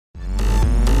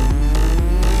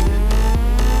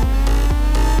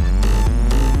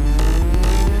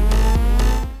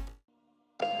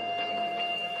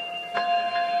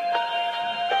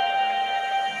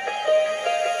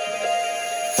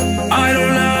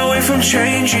I'm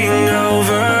changing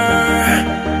over.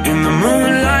 In the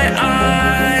moonlight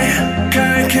I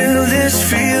can't kill this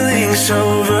feeling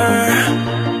sober.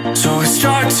 So I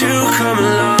start to come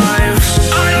alive.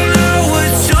 I don't know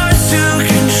what starts to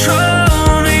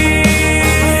control me.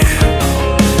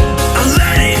 I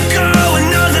let it go,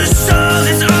 another soul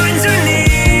that's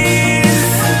underneath.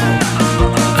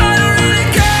 I don't really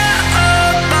care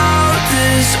about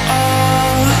this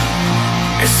all.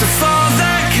 It's the fall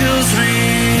that kills me.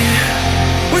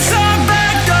 With our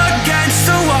back against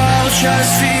the wall,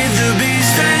 just feed the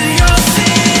beast and you'll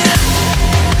see.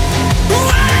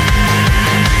 Wait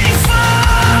for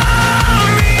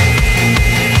me.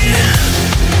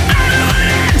 I don't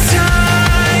wanna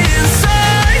die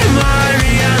inside my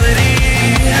reality.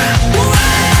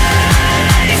 Wait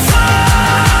for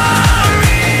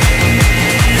me.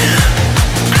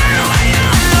 I don't want your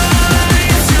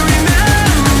mind to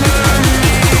remember me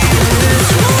this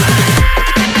way.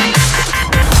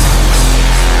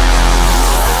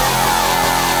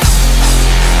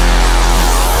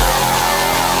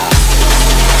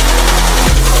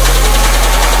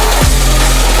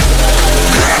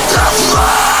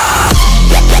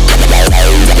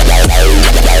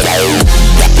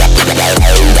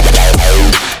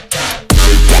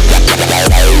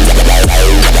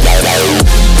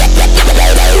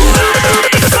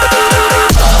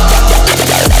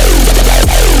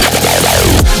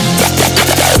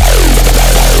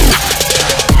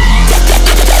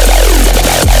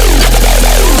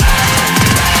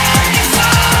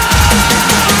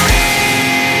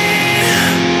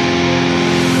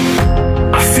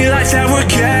 That we're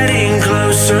getting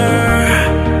closer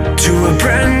to a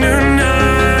brand new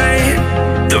night.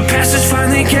 The past is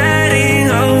finally getting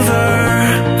over.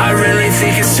 I really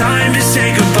think it's time to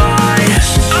say goodbye.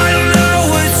 I don't know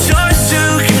what starts to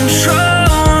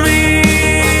control me.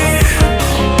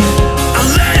 I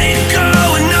let it go,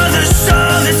 another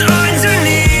soul that's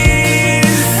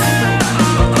underneath.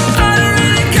 I don't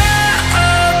really care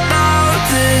about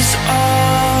this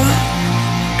all.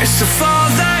 It's the fall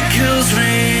that kills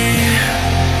me.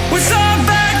 With our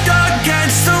back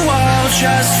against the wall,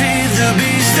 just feed the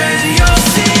beast and you'll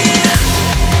see.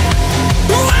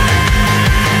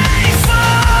 Wait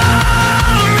for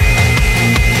me.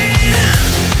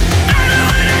 I don't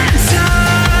wanna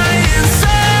die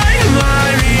inside my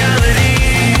reality.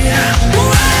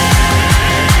 Wait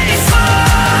for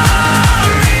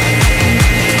me.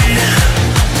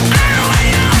 I don't want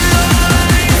your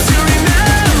mind to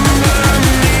remember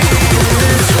me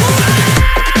this way.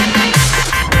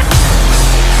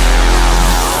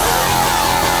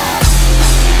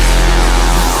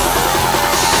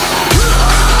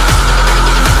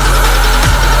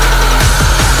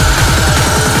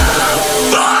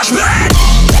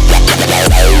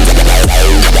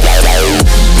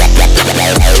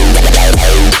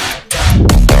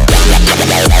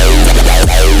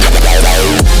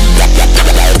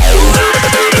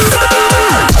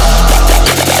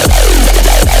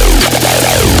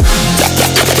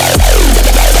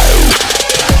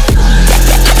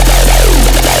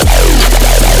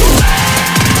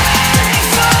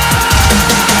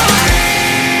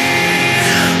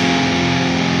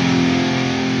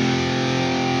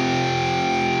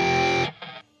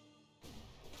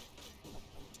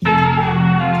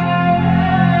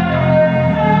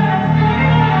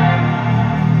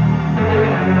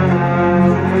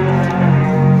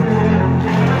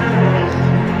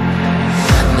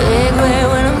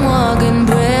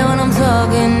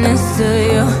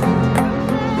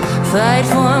 Fight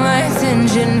for my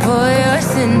attention, for your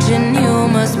ascension you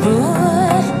must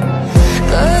prove.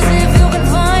 'Cause if